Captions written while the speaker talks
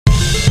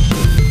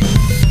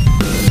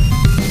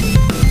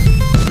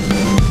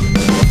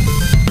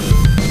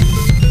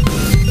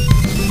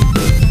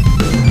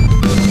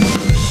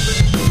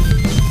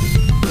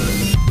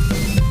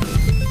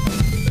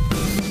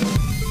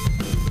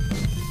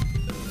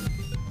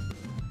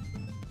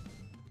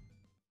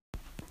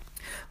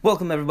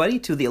Welcome, everybody,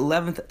 to the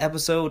 11th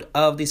episode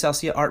of the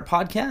Salcia Art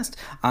Podcast.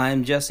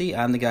 I'm Jesse.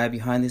 I'm the guy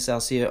behind the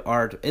Salcia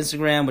Art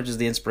Instagram, which is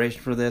the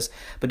inspiration for this.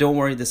 But don't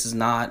worry, this is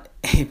not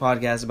a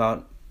podcast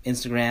about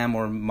Instagram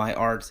or my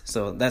art,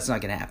 so that's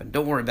not going to happen.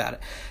 Don't worry about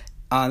it.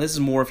 This is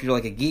more if you're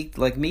like a geek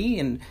like me,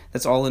 and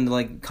that's all into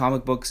like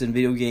comic books and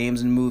video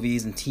games and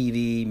movies and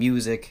TV,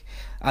 music,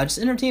 just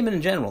entertainment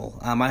in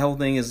general. My whole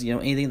thing is,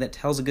 anything that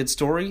tells a good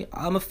story,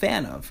 I'm a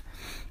fan of.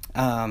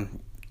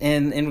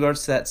 And in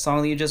regards to that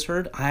song that you just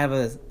heard, I have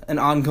an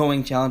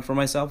ongoing challenge for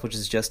myself, which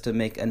is just to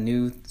make a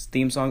new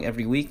theme song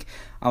every week.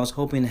 I was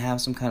hoping to have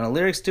some kind of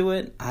lyrics to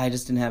it. I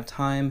just didn't have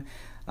time,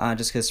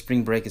 just because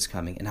spring break is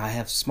coming, and I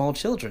have small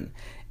children.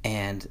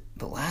 And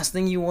the last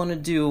thing you want to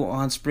do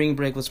on spring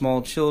break with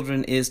small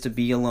children is to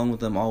be alone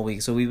with them all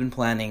week. So we've been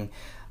planning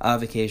a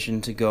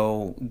vacation to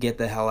go get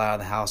the hell out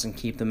of the house and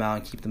keep them out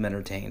and keep them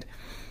entertained.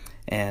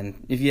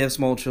 And if you have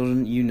small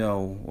children, you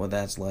know what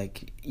that's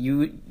like.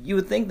 You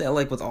would think that,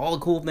 like, with all the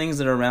cool things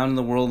that are around in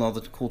the world and all the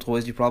cool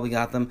toys you probably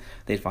got them,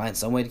 they'd find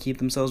some way to keep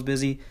themselves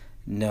busy.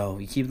 No,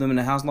 you keep them in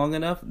the house long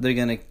enough, they're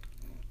going to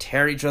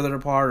tear each other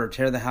apart or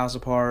tear the house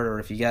apart, or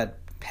if you got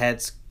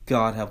pets,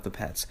 God help the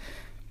pets.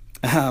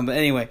 But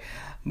anyway,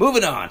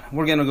 moving on.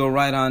 We're going to go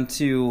right on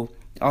to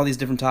all these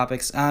different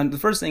topics. The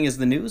first thing is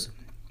the news.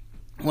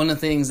 One of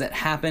the things that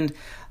happened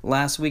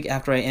last week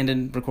after I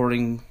ended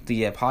recording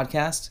the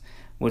podcast,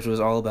 which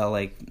was all about,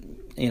 like,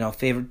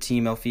 favorite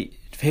female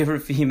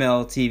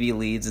TV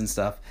leads and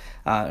stuff,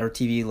 or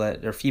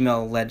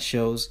female-led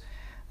shows.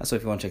 So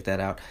if you want to check that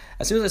out.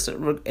 As soon as I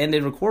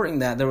ended recording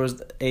that, there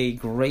was a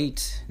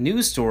great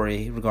news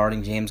story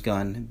regarding James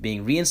Gunn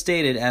being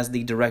reinstated as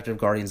the director of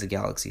Guardians of the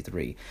Galaxy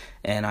 3.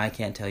 And I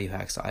can't tell you how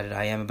excited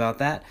I am about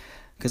that,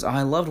 because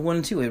I loved 1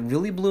 and 2. It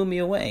really blew me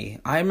away.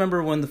 I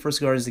remember when the first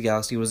Guardians of the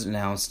Galaxy was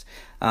announced,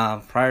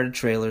 prior to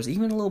trailers,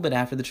 even a little bit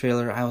after the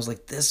trailer, I was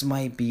like, this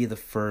might be the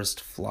first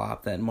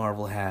flop that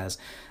Marvel has.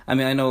 I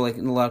mean, I know, like,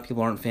 a lot of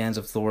people aren't fans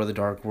of Thor: The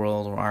Dark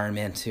World or Iron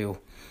Man 2.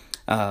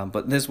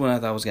 But this one I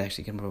thought was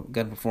actually going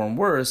to perform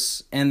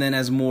worse. And then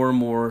as more and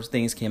more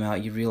things came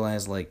out, you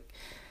realize, like,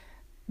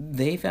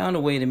 they found a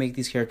way to make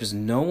these characters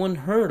no one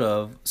heard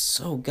of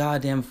so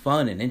goddamn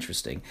fun and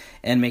interesting,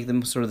 and make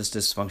them sort of this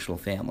dysfunctional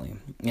family.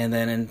 And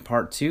then in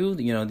part 2,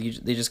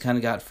 they just kind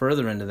of got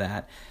further into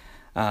that,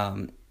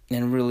 and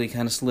really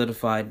kind of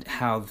solidified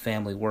how the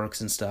family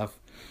works and stuff.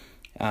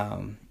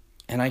 And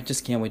I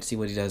just can't wait to see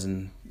what he does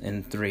in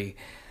 3.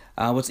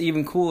 What's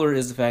even cooler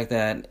is the fact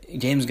that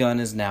James Gunn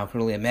is now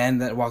currently a man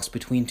that walks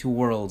between two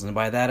worlds. And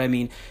by that I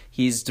mean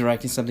he's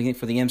directing something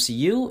for the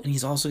MCU, and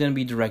he's also going to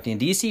be directing a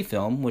DC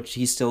film, which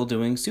he's still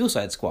doing,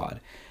 Suicide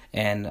Squad.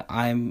 And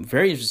I'm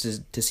very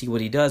interested to see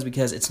what he does,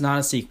 because it's not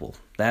a sequel.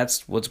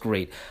 That's what's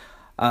great.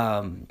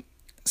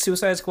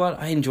 Suicide Squad,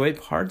 I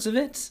enjoyed parts of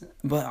it,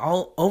 but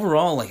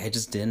overall, like, I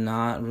just did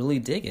not really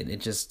dig it.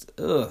 It just,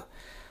 The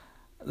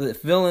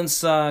villain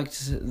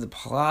sucked. The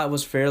plot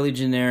was fairly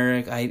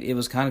generic. It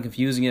was kind of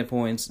confusing at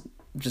points.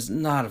 Just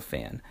not a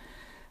fan.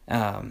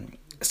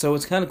 So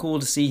it's kind of cool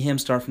to see him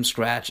start from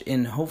scratch,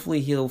 and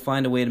hopefully he'll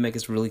find a way to make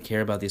us really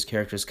care about these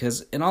characters.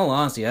 Because in all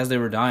honesty, as they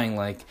were dying,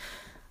 like,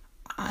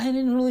 I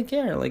didn't really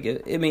care. Like,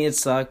 it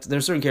sucked.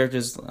 There's certain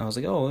characters I was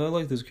like, oh, I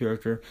like this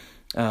character.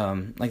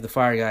 Like the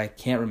fire guy,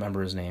 can't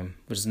remember his name,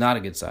 which is not a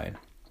good sign.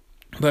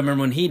 But I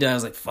remember when he died, I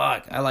was like,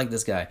 fuck, I like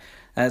this guy.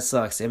 That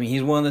sucks. I mean,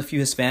 he's one of the few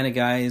Hispanic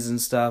guys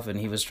and stuff, and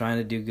he was trying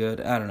to do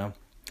good. I don't know.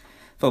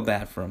 Felt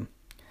bad for him.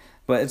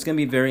 But it's going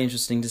to be very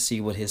interesting to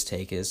see what his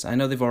take is. I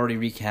know they've already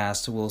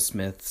recast Will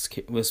Smith's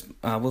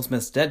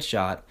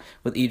Deadshot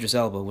with Idris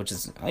Elba, which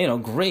is,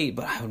 great,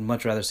 but I would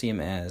much rather see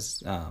him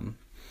as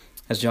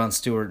Jon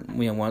Stewart,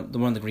 one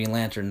of the Green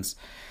Lanterns.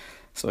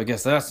 So I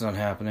guess that's not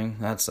happening.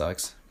 That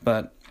sucks.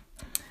 But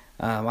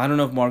I don't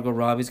know if Margot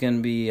Robbie's going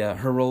to be,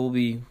 her role will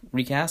be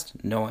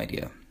recast. No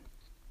idea.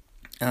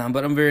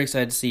 But I'm very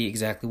excited to see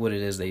exactly what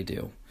it is they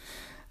do.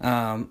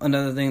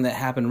 Another thing that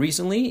happened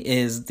recently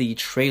is the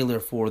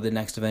trailer for the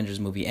next Avengers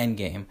movie,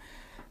 Endgame.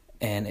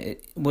 And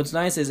what's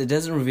nice is it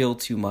doesn't reveal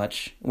too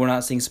much. We're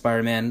not seeing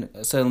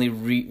Spider-Man suddenly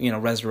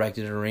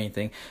resurrected or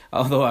anything.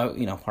 Although,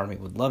 part of me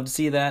would love to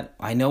see that.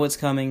 I know it's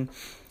coming.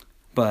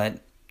 But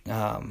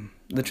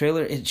the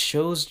trailer, it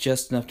shows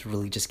just enough to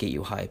really just get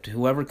you hyped.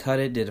 Whoever cut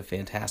it did a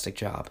fantastic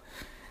job.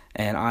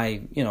 And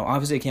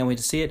obviously I can't wait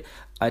to see it.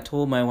 I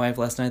told my wife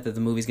last night that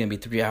the movie's going to be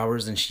 3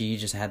 hours, and she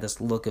just had this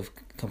look of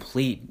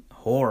complete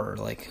horror.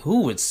 Like,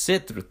 who would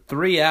sit through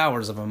 3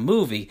 hours of a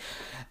movie?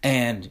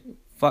 And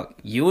fuck,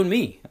 you and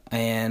me,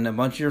 and a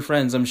bunch of your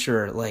friends, I'm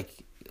sure.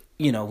 Like,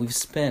 we've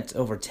spent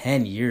over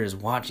 10 years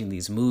watching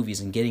these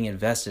movies and getting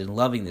invested and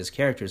loving these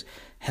characters.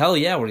 Hell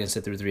yeah, we're going to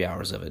sit through 3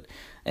 hours of it.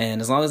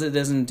 And as long as it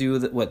doesn't do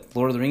what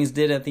Lord of the Rings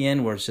did at the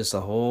end, where it's just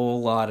a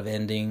whole lot of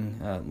ending,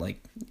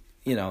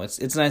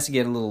 it's nice to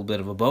get a little bit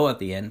of a bow at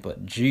the end,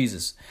 but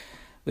Jesus,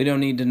 we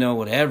don't need to know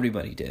what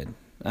everybody did.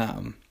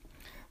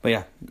 But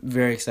yeah,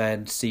 very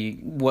excited to see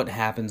what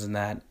happens in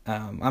that.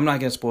 I'm not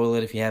going to spoil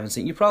it if you haven't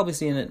seen it. You've probably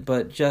seen it,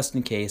 but just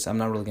in case, I'm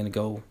not really going to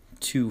go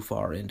too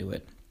far into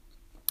it.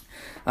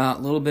 A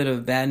little bit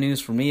of bad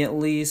news for me, at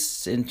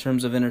least, in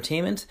terms of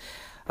entertainment.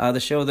 The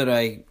show that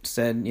I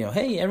said,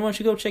 hey, everyone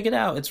should go check it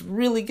out. It's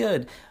really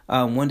good.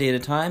 One Day at a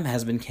Time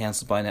has been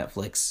canceled by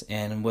Netflix.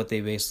 And what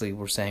they basically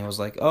were saying was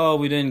like, oh,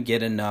 we didn't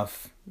get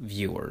enough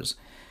viewers.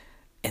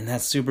 And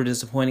that's super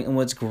disappointing. And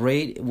what's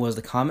great was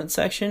the comment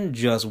section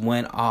just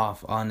went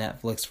off on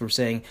Netflix for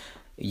saying,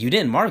 you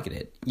didn't market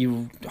it.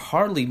 You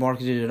hardly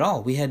marketed it at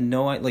all. We had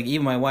no,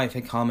 even my wife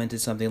had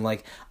commented something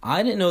like,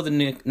 I didn't know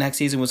the next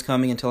season was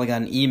coming until I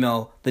got an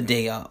email the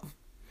day of.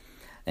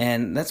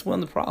 And that's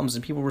one of the problems.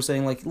 And people were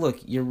saying,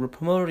 look, you're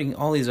promoting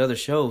all these other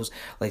shows,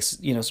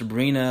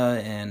 Sabrina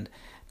and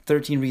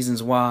 13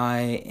 Reasons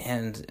Why,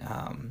 and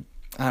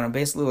I don't know,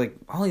 basically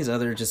all these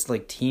other just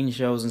teen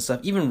shows and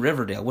stuff, even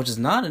Riverdale, which is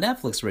not a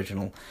Netflix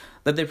original,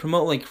 that they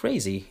promote like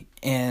crazy.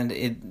 And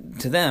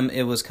to them,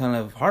 it was kind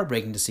of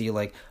heartbreaking to see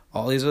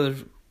all these other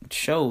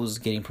shows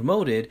getting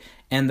promoted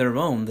and their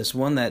own. This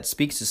one that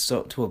speaks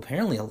to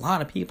apparently a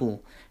lot of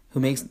people who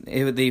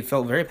they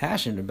felt very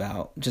passionate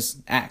about,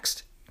 just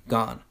axed,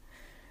 gone.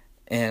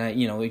 And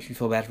if you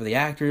feel bad for the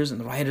actors and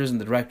the writers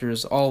and the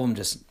directors, all of them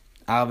just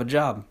out of a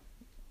job,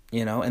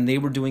 and they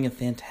were doing a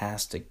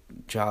fantastic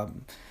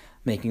job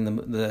making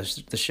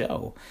the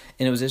show.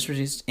 And it was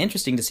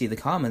interesting to see the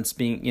comments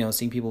being,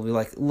 seeing people be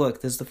like,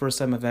 look, this is the first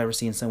time I've ever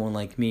seen someone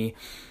like me,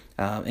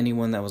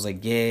 anyone that was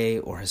gay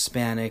or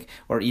Hispanic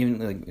or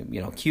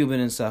even Cuban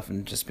and stuff,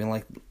 and just being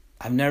like,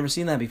 I've never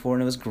seen that before.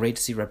 And it was great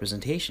to see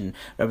representation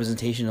of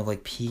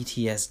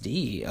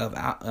PTSD,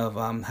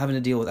 of having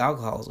to deal with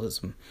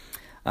alcoholism,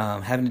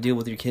 having to deal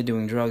with your kid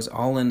doing drugs,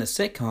 all in a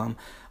sitcom,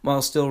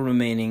 while still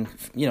remaining,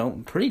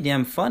 pretty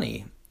damn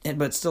funny,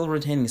 but still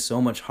retaining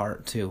so much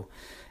heart too.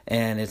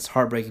 And it's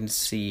heartbreaking to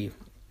see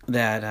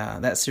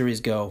that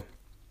series go.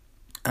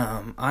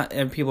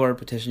 And people are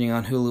petitioning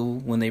on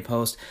Hulu when they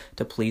post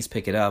to please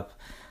pick it up.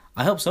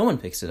 I hope someone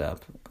picks it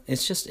up.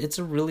 It's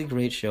a really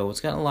great show. It's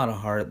got a lot of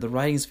heart. The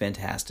writing's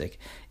fantastic.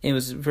 It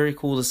was very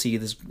cool to see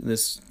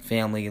this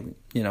family,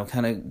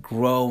 kind of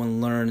grow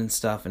and learn and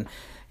stuff, and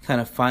kind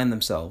of find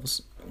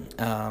themselves.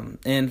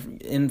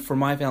 And for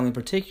my family in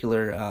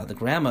particular, the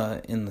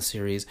grandma in the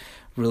series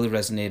really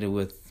resonated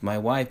with my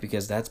wife,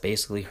 because that's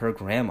basically her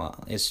grandma.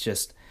 It's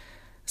just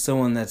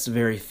someone that's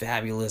very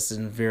fabulous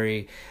and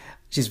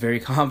she's very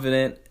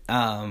confident,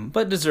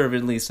 but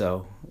deservedly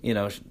so,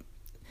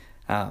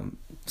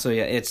 so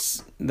yeah,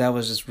 that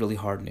was just really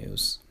hard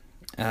news.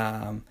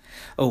 And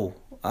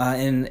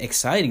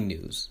exciting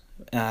news.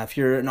 If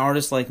you're an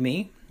artist like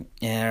me,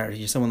 or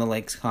you're someone that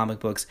likes comic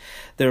books,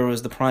 there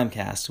was the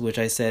Primecast, which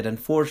I said,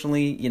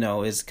 unfortunately,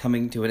 is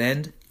coming to an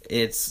end.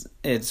 It's,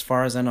 as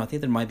far as I know, I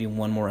think there might be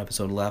one more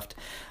episode left.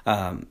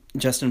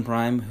 Justin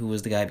Prime, who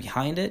was the guy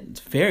behind it,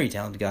 very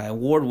talented guy,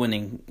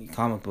 award-winning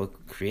comic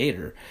book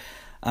creator,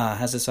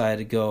 has decided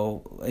to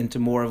go into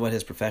more of what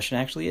his profession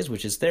actually is,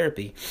 which is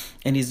therapy.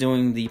 And he's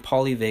doing the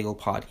Polyvagal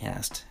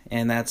podcast.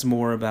 And that's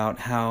more about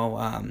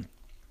how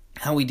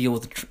we deal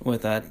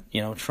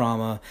with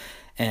trauma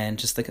and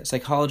just the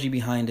psychology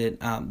behind it.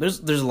 There's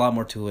a lot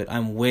more to it.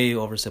 I'm way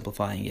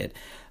oversimplifying it.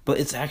 But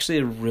it's actually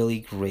a really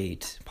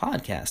great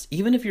podcast.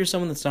 Even if you're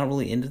someone that's not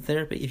really into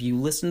therapy, if you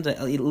listen to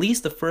at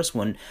least the first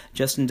one,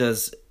 Justin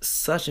does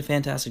such a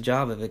fantastic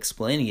job of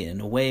explaining it in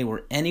a way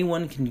where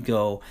anyone can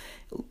go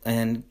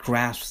and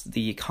grasp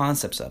the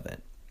concepts of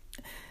it.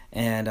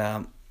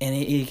 And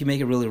he can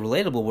make it really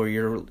relatable, where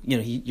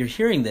you're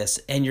hearing this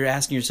and you're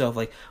asking yourself,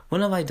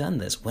 when have I done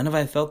this? When have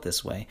I felt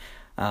this way?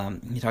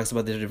 He talks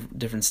about the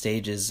different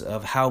stages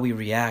of how we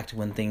react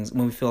when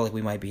we feel like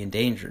we might be in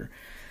danger.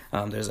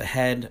 There's a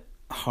head,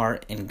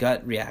 heart, and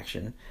gut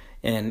reaction,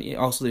 and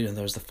also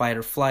there's the fight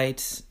or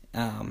flight.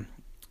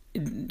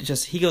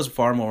 He goes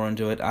far more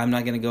into it. I'm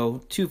not going to go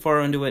too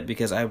far into it,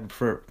 because I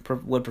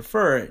would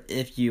prefer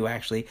if you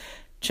actually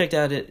checked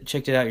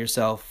it out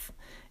yourself.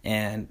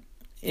 And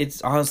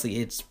it's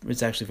actually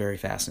very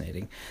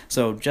fascinating.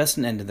 So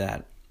Justin ended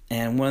that.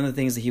 And one of the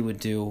things that he would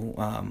do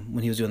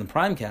when he was doing the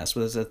Primecast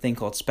was a thing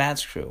called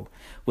Spats Crew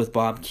with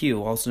Bob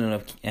Q, also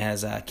known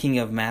as King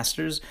of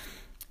Masters,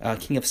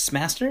 King of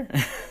Smaster.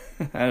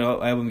 I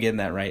hope I'm getting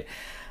that right.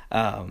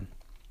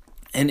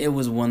 And it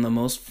was one of the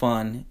most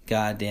fun,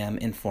 goddamn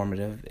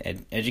informative,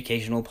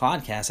 educational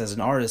podcasts as an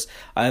artist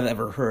I've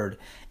ever heard.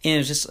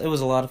 And it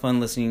was a lot of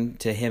fun listening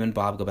to him and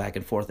Bob go back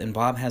and forth. And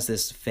Bob has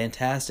this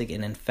fantastic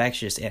and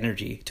infectious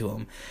energy to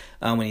him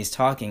when he's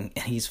talking,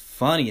 and he's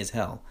funny as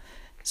hell.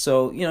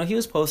 So, he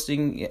was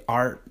posting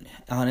art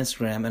on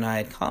Instagram, and I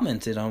had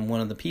commented on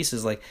one of the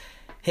pieces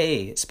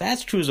hey,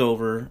 Spats Crew's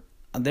over.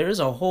 There's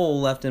a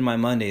hole left in my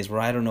Mondays where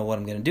I don't know what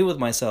I'm going to do with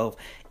myself.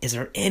 Is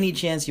there any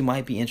chance you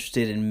might be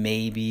interested in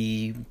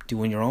maybe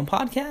doing your own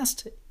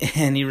podcast?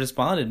 And he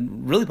responded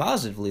really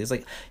positively. It's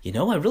I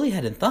really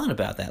hadn't thought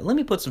about that. Let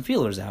me put some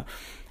feelers out.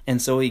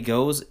 And so he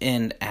goes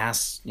and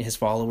asks his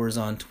followers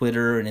on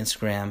Twitter and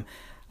Instagram,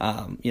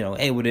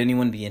 hey, would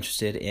anyone be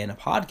interested in a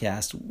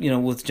podcast,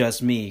 with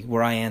just me,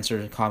 where I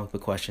answer comic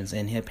book questions?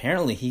 And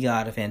apparently he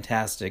got a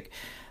fantastic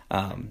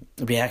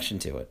reaction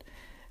to it.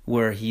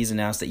 where he's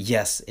announced that,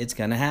 yes, it's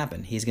going to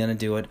happen. He's going to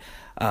do it.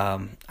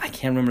 I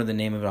can't remember the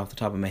name of it off the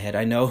top of my head.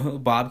 I know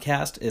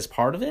Bobcast is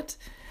part of it,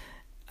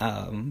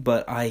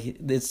 but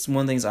it's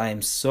one of the things I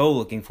am so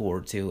looking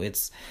forward to.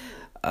 It's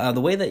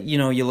the way that,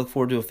 you look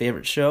forward to a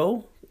favorite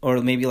show,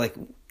 or maybe like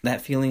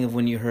that feeling of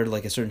when you heard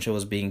like a certain show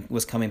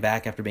was coming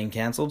back after being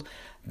canceled.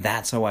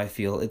 That's how I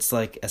feel. It's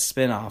like a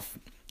spinoff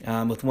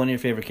with one of your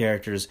favorite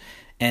characters,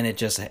 and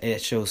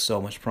it shows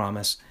so much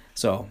promise.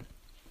 So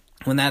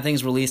when that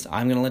thing's released,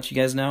 I'm going to let you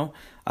guys know.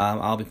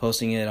 I'll be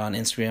posting it on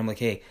Instagram like,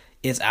 hey,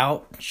 it's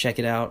out. Check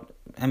it out.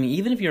 I mean,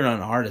 even if you're not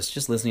an artist,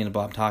 just listening to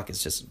Bob talk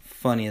is just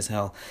funny as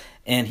hell.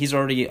 And he's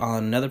already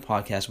on another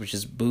podcast, which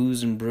is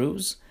Booze and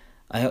Brews.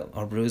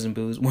 Or Brews and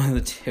Booze, one of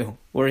the two.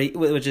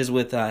 Which is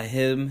with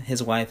him,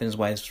 his wife, and his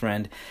wife's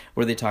friend,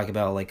 where they talk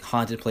about like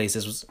haunted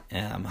places,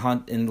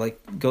 and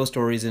like ghost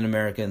stories in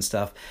America and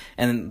stuff.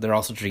 And they're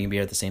also drinking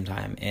beer at the same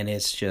time. And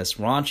it's just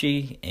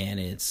raunchy,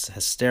 and it's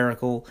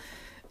hysterical.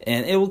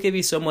 And it will give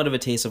you somewhat of a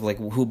taste of like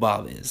who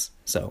Bob is.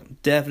 So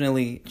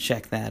definitely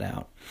check that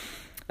out.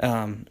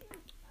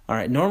 All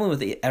right, normally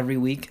with every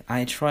week,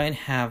 I try and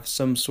have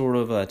some sort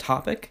of a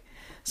topic,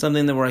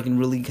 something where I can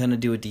really kind of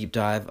do a deep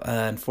dive.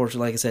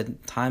 Unfortunately, like I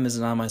said, time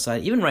isn't on my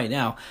side. Even right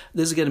now,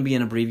 this is going to be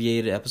an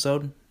abbreviated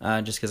episode,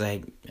 just because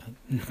I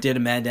did a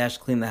mad dash to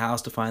clean the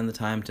house to find the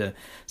time to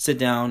sit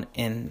down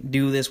and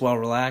do this while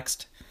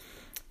relaxed.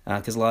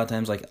 Because a lot of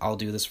times, like, I'll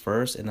do this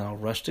first, and then I'll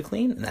rush to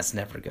clean, and that's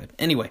never good.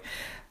 Anyway,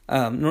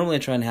 normally I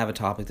try and have a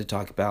topic to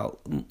talk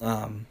about.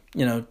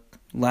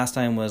 Last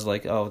time was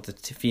like,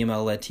 the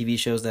female-led TV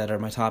shows that are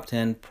my top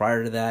 10.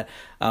 Prior to that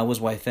was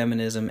why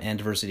feminism and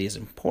diversity is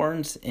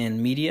important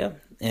in media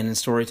and in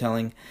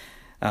storytelling.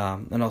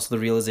 And also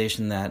the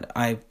realization that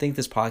I think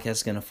this podcast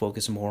is going to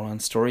focus more on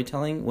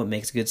storytelling, what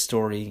makes a good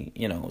story,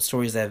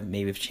 stories that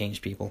maybe have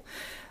changed people.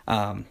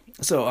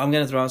 So I'm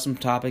going to throw out some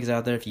topics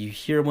out there. If you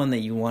hear one that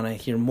you want to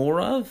hear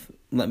more of,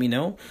 let me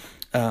know.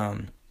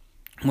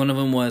 One of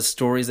them was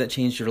stories that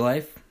changed your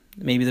life.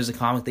 Maybe there's a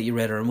comic that you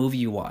read or a movie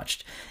you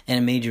watched, and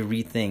it made you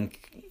rethink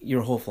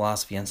your whole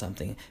philosophy on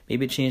something.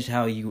 Maybe it changed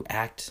how you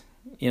act,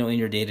 in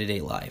your day-to-day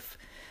life.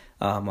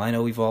 I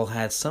know we've all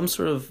had some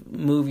sort of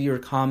movie or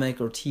comic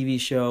or TV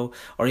show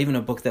or even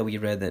a book that we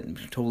read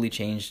that totally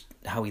changed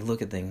how we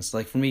look at things.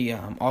 Like for me,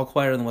 All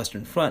Quiet on the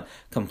Western Front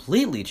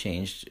completely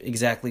changed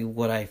exactly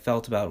what I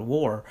felt about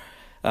war.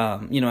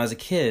 As a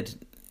kid,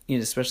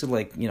 especially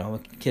like, a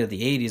kid of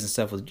the 80s and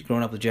stuff, with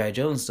growing up with G.I.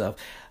 Joe and stuff,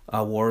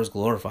 war is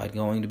glorified.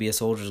 Going to be a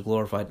soldier is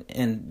glorified.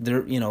 And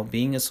there,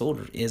 being a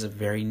soldier is a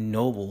very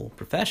noble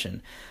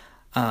profession.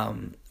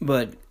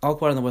 But All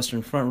Quiet on the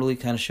Western Front really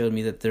kind of showed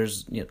me that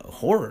there's,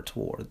 horror to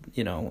war.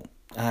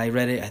 I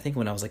read it, I think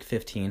when I was like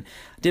 15.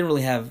 I didn't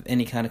really have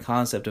any kind of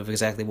concept of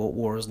exactly what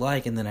war is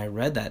like. And then I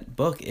read that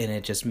book, and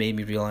it just made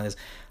me realize,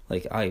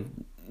 like,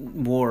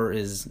 war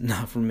is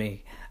not for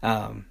me.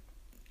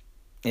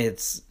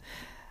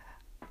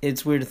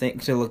 It's weird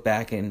to look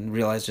back and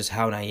realize just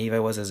how naive I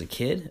was as a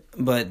kid,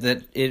 but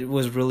that it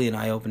was really an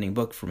eye-opening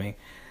book for me.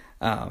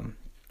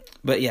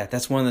 But yeah,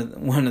 that's one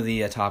of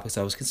the topics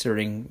I was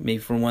considering maybe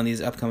for one of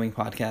these upcoming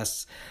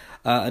podcasts.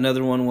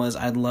 Another one was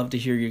I'd love to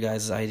hear you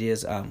guys'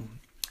 ideas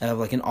of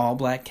like an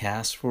all-black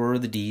cast for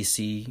the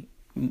DC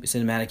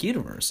cinematic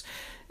universe.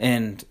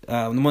 And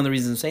one of the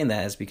reasons I'm saying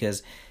that is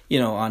because,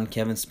 on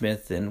Kevin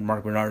Smith and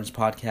Mark Bernard's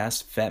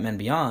podcast, Fat Man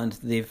Beyond,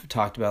 they've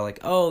talked about like,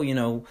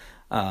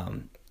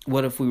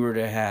 what if we were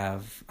to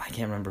have, I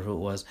can't remember who it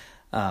was,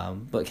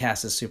 but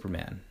cast as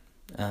Superman.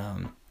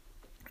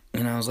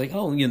 And I was like,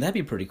 that'd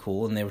be pretty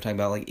cool. And they were talking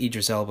about like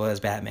Idris Elba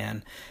as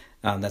Batman.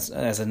 That's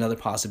another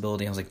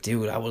possibility. I was like,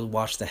 dude, I would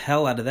watch the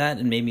hell out of that.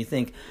 And made me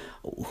think,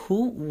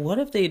 what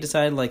if they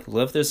decided, like,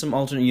 what if there's some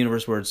alternate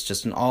universe where it's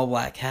just an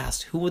all-black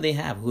cast? Who would they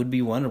have? Who would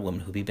be Wonder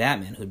Woman? Who would be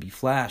Batman? Who would be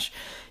Flash?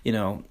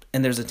 And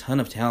there's a ton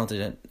of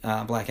talented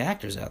black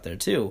actors out there,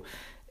 too.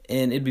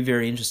 And it'd be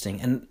very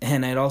interesting.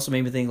 And it also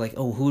made me think, like,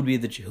 who would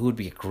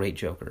be a great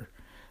Joker?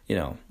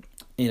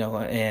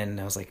 And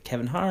I was like,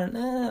 Kevin Hart?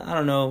 I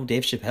don't know.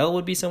 Dave Chappelle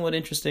would be somewhat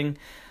interesting.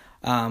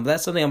 But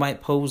that's something I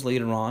might pose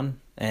later on.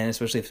 And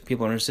especially if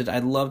people are interested,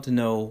 I'd love to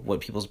know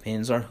what people's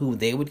opinions are, who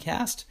they would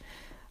cast.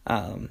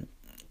 And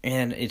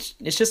it's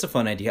just a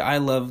fun idea. I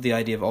love the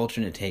idea of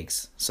alternate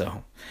takes.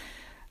 So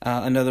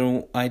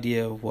another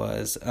idea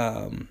was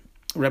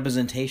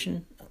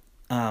representation.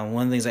 One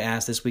of the things I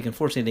asked this week,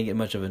 unfortunately I didn't get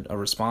much of a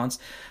response,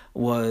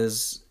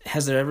 was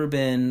has there ever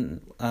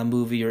been a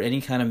movie or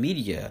any kind of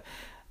media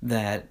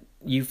that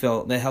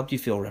helped you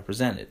feel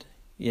represented?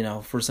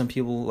 For some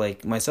people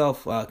like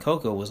myself,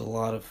 Coco was it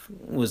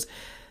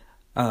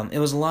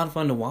was a lot of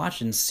fun to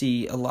watch and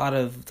see a lot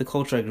of the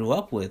culture I grew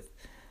up with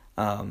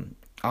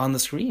on the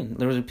screen.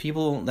 There were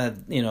people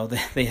that,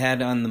 that they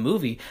had on the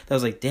movie that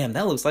was like, damn,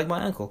 that looks like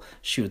my uncle.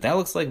 Shoot, that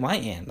looks like my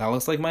aunt. That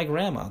looks like my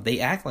grandma. They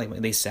act like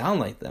they sound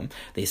like them.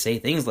 They say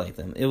things like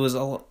them. It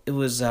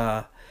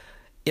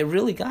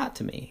really got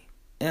to me,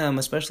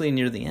 especially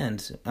near the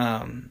end,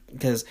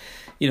 because,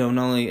 not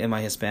only am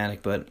I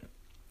Hispanic, but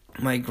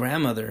my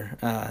grandmother,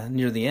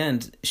 near the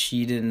end,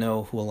 she didn't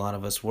know who a lot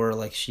of us were.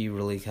 Like, she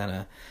really kind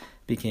of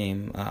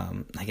became,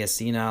 I guess,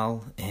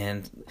 senile.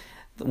 And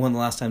one of the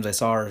last times I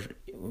saw her,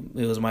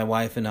 it was my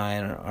wife and I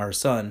and our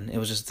son. It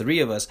was just the three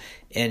of us,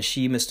 and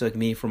she mistook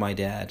me for my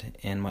dad,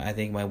 and I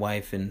think my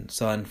wife and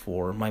son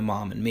for my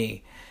mom and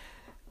me.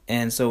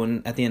 And so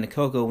at the end of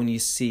Coco, when you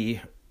see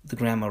the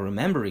grandma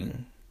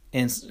remembering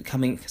and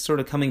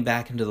coming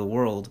back into the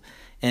world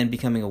and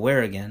becoming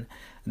aware again,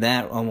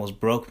 that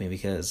almost broke me,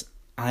 because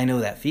I know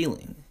that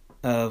feeling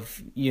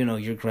of,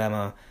 your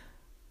grandma,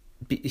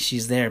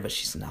 she's there, but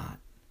she's not.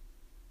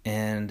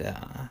 And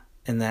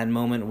in that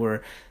moment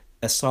where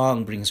a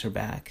song brings her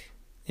back,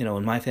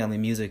 in my family,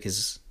 music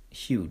is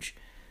huge.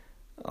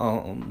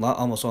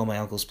 Almost all my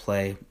uncles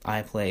play,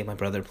 I play, my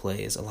brother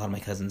plays, a lot of my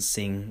cousins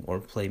sing or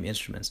play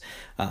instruments.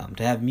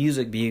 To have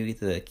music be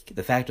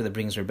the factor that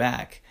brings her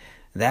back,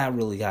 that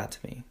really got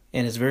to me.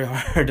 And it's very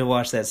hard to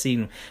watch that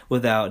scene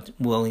without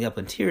welling up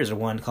in tears or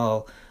wanting to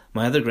call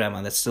my other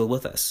grandma that's still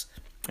with us.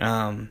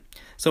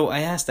 So I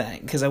asked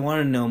that because I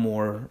want to know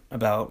more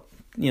about,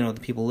 the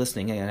people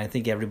listening, and I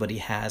think everybody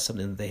has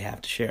something that they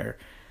have to share.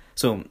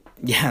 So,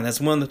 yeah,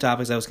 that's one of the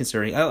topics I was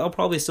considering. I'll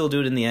probably still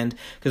do it in the end,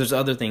 because there's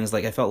other things.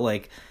 Like, I felt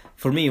like,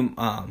 for me,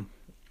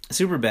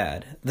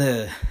 Superbad,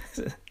 the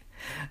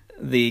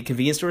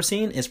convenience store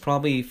scene is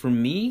probably, for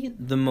me,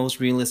 the most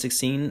realistic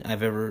scene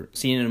I've ever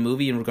seen in a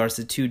movie in regards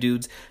to two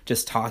dudes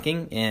just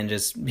talking and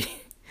just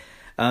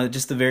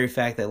the very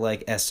fact that,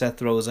 like, as Seth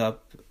throws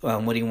up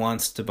what he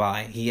wants to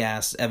buy, he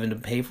asks Evan to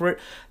pay for it.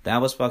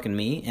 That was fucking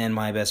me and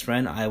my best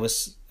friend. I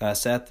was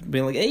Seth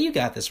being like, hey, you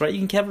got this, right? You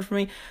can cover for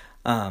me.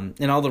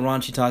 And all the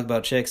raunchy talk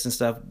about chicks and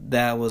stuff,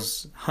 that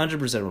was 100%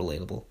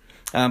 relatable.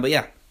 But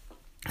yeah,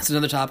 it's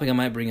another topic I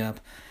might bring up.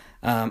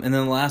 And then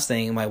the last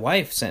thing, my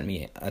wife sent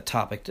me a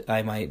topic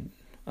I might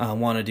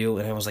want to do,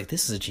 and I was like,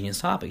 this is a genius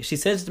topic. She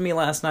said it to me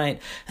last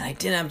night, and I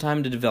didn't have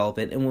time to develop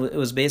it, and it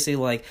was basically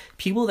like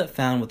people that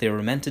found what they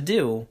were meant to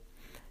do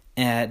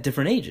at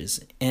different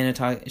ages. And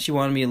she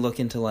wanted me to look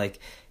into, like,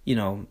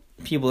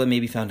 people that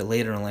maybe found it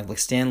later in life, like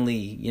Stan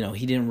Lee.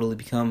 He didn't really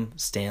become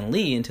Stan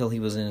Lee until he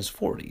was in his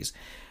 40s.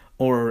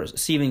 Or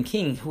Stephen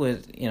King, who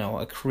had,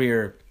 a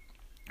career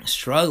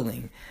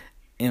struggling,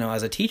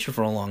 as a teacher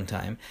for a long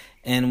time.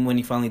 And when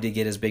he finally did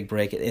get his big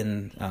break,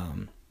 he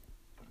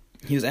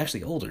was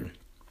actually older.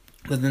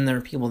 But then there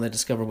are people that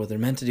discover what they're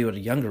meant to do at a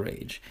younger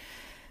age.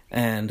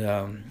 And,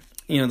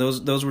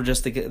 those were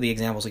just the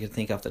examples I could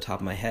think off the top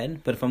of my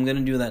head. But if I'm going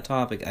to do that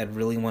topic, I'd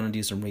really want to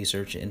do some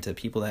research into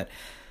people that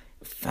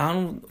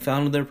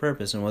found their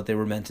purpose and what they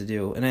were meant to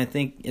do. And I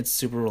think it's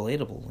super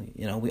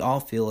relatable. We all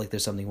feel like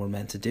there's something we're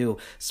meant to do.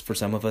 For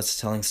some of us,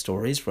 it's telling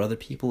stories. For other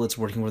people, it's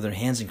working with their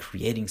hands and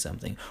creating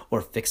something,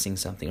 or fixing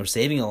something, or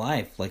saving a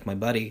life, like my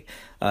buddy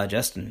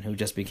Justin, who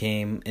just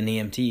became an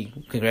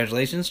EMT.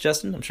 Congratulations,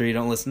 Justin. I'm sure you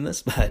don't listen to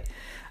this, but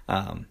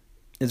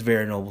it's a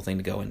very noble thing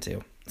to go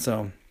into.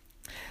 So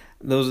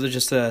those are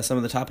just some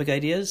of the topic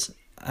ideas.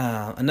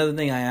 Another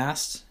thing I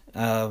asked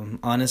on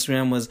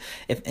Instagram was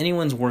if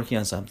anyone's working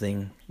on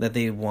something that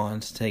they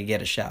want to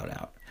get a shout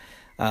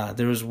out.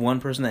 There was one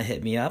person that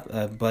hit me up,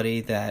 a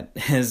buddy that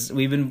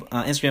we've been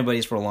Instagram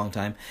buddies for a long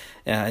time.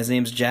 His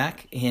name's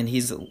Jack, and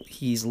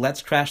he's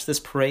Let's Crash This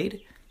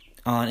Parade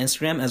on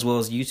Instagram as well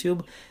as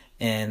YouTube.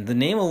 And the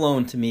name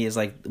alone to me is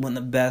like one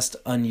of the best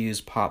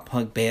unused pop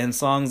punk band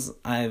songs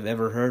I've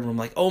ever heard. Where I'm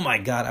like, oh my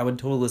god, I would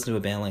totally listen to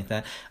a band like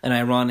that. And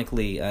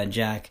ironically,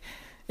 Jack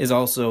is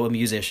also a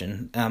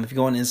musician. If you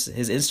go on his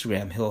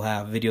Instagram, he'll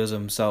have videos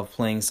of himself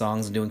playing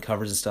songs and doing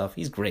covers and stuff.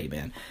 He's great,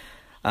 man.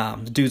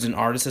 The dude's an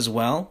artist as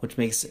well, which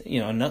makes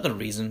another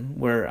reason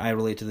where I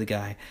relate to the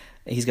guy.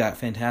 He's got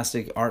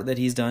fantastic art that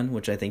he's done,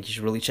 which I think you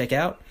should really check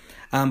out.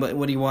 But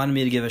what he wanted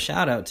me to give a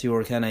shout out to,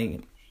 or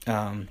kind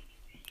of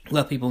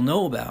let people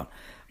know about,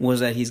 was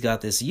that he's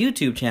got this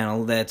YouTube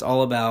channel that's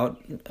all about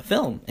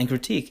film and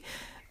critique.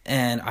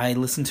 And I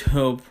listened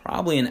to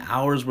probably an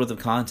hour's worth of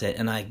content,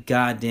 and I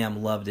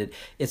goddamn loved it.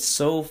 It's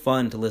so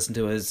fun to listen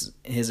to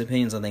his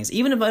opinions on things,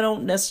 even if I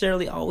don't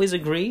necessarily always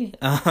agree.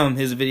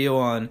 His video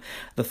on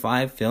the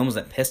 5 films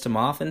that pissed him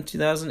off in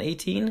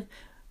 2018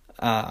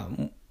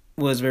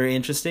 was very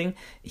interesting.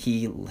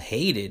 He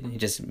hated,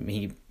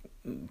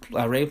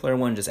 Ready Player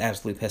One just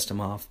absolutely pissed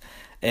him off.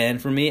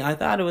 And for me, I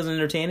thought it was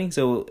entertaining,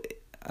 so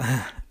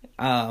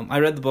I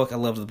read the book. I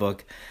loved the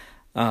book.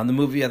 The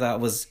movie I thought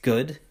was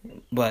good,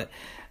 but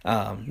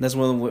that's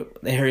one of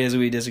the areas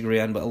we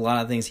disagree on. But a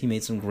lot of things, he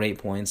made some great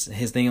points.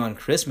 His thing on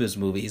Christmas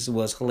movies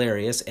was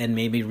hilarious and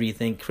made me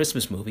rethink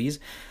Christmas movies.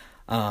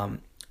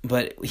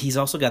 But he's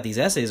also got these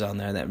essays on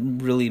there that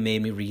really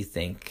made me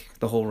rethink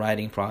the whole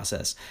writing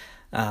process.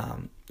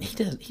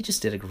 He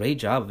just did a great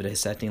job of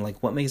dissecting,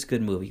 like, what makes a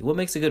good movie, what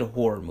makes a good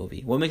horror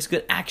movie, what makes a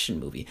good action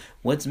movie,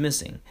 what's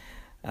missing.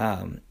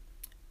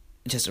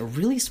 Just a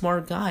really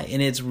smart guy,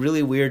 and it's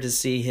really weird to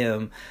see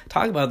him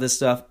talk about this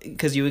stuff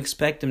because you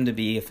expect him to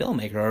be a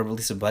filmmaker, or at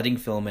least a budding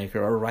filmmaker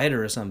or a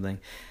writer or something.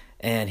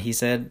 And he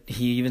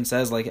even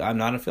says, like, I'm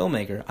not a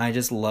filmmaker, I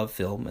just love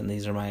film and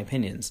these are my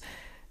opinions.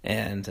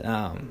 And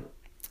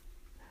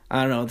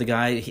I don't know, the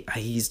guy,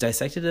 he's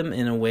dissected him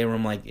in a way where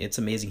I'm like, it's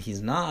amazing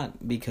he's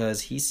not,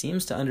 because he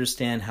seems to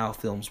understand how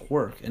films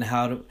work and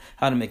how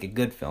to make a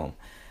good film.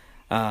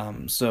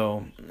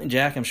 So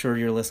Jack, I'm sure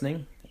you're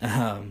listening.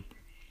 I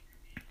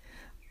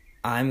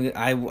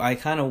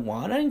kind of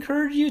want to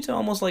encourage you to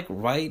almost like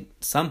write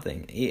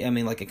something. I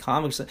mean, like a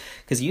comic,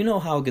 because you know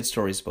how a good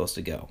story is supposed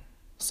to go.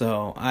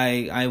 So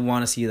I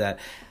want to see that.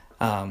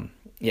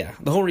 Yeah,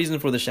 the whole reason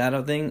for the shout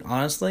out thing,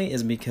 honestly,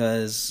 is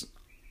because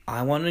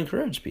I want to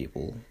encourage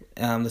people.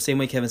 The same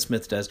way Kevin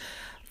Smith does.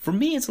 For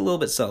me, it's a little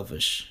bit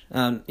selfish.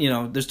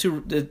 There's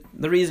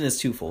the reason is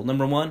twofold.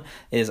 Number one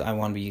is I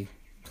want to be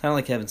kind of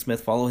like Kevin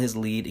Smith, follow his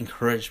lead,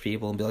 encourage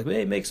people, and be like,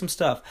 hey, make some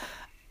stuff.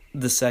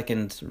 The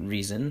second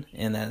reason,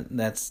 and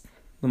that's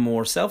the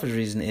more selfish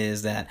reason,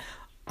 is that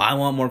I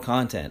want more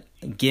content.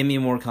 Give me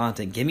more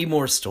content. Give me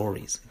more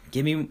stories.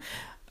 Give me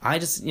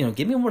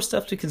more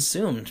stuff to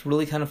consume, to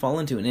really kind of fall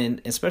into.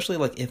 And especially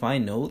like if I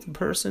know the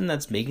person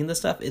that's making the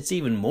stuff, it's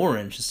even more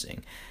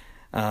interesting.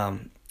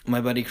 My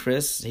buddy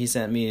Chris, he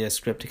sent me a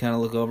script to kind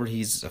of look over.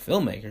 He's a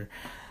filmmaker.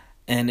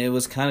 And it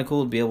was kind of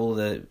cool to be able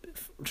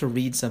to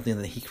read something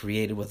that he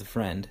created with a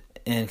friend.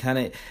 And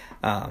kind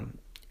of,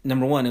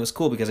 number one, it was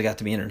cool because I got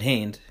to be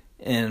entertained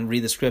and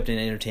read the script and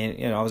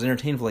entertain. I was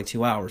entertained for like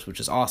 2 hours, which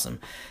is awesome.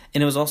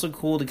 And it was also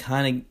cool to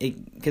kind of,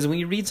 because when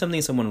you read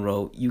something someone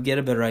wrote, you get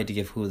a better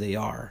idea of who they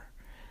are.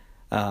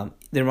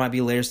 There might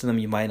be layers to them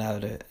you might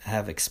not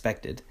have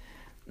expected.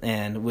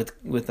 And with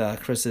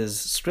Chris's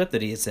script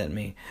that he had sent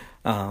me,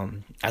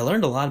 I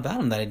learned a lot about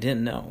him that I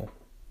didn't know.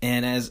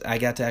 And as I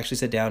got to actually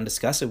sit down and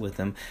discuss it with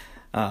him,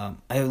 I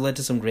led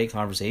to some great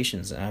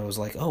conversations. And I was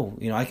like,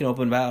 I can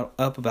open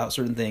up about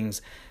certain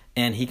things,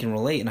 and he can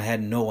relate, and I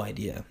had no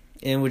idea.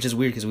 And which is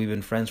weird because we've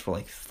been friends for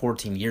like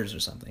 14 years or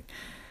something.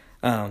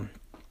 But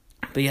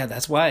yeah,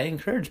 that's why I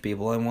encourage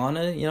people. I want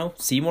to,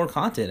 see more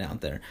content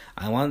out there.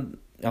 I want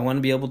to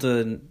be able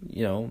to,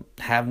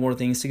 have more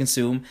things to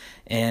consume,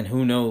 and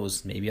who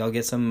knows, maybe I'll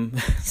get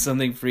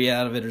something free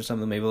out of it or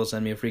something. Maybe they'll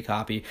send me a free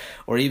copy,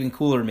 or even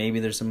cooler, maybe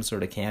there's some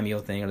sort of cameo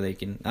thing, or they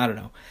can, I don't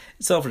know.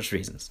 Selfish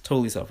reasons,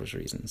 totally selfish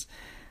reasons.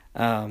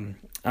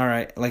 All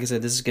right, like I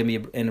said, this is going to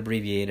be an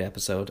abbreviated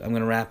episode. I'm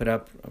going to wrap it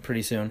up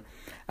pretty soon.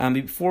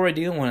 Before I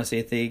do, I want to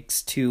say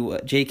thanks to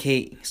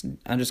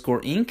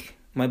JK_Inc.,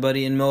 my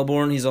buddy in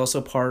Melbourne. He's also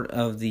part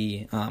of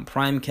the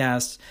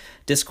Primecast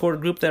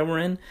Discord group that we're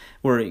in,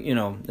 where,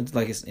 it's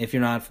like, if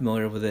you're not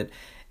familiar with it,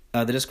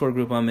 the Discord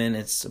group I'm in,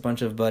 it's a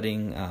bunch of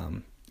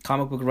budding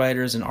comic book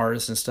writers and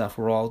artists and stuff.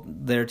 We're all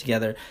there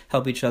together,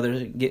 help each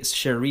other,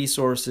 share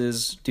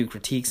resources, do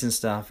critiques and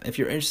stuff. If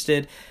you're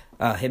interested,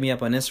 hit me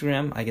up on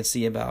Instagram. I can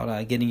see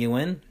about getting you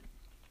in.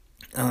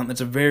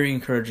 It's a very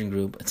encouraging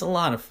group. It's a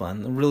lot of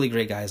fun. Really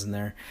great guys in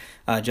there.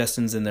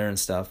 Justin's in there and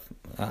stuff.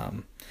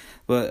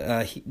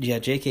 JK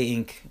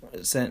Inc.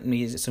 sent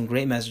me some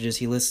great messages.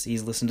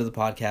 He's listened to the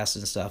podcast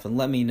and stuff, and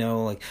let me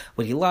know like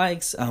what he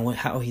likes,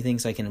 how he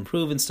thinks I can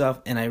improve and stuff.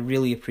 And I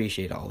really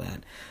appreciate all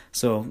that.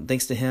 So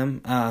thanks to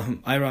him.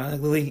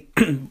 Ironically,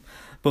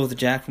 both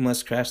Jack from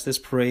Let's Crash This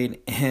Parade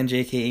and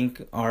JK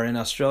Inc. are in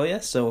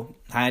Australia. So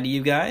hi to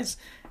you guys.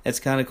 It's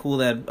kind of cool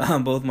that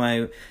both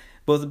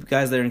the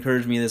guys that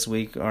encouraged me this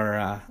week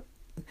are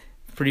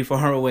pretty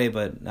far away,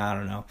 but I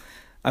don't know.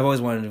 I've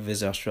always wanted to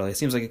visit Australia. It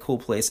seems like a cool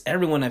place.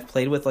 Everyone I've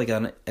played with, like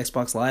on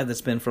Xbox Live,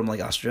 that's been from like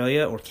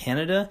Australia or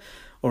Canada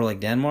or like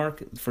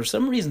Denmark, for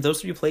some reason,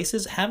 those three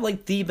places have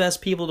like the best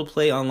people to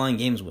play online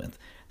games with.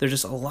 They're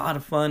just a lot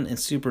of fun and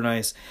super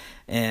nice.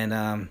 And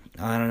I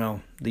don't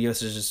know, the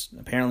US is just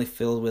apparently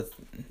filled with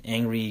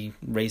angry,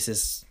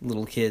 racist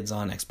little kids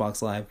on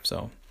Xbox Live.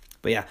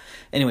 But yeah,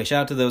 anyway,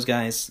 shout out to those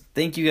guys.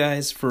 Thank you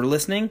guys for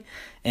listening,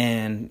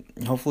 and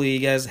hopefully you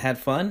guys had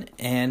fun.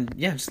 And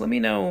yeah, just let me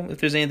know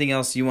if there's anything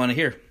else you want to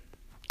hear.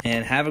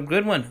 And have a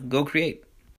good one. Go create.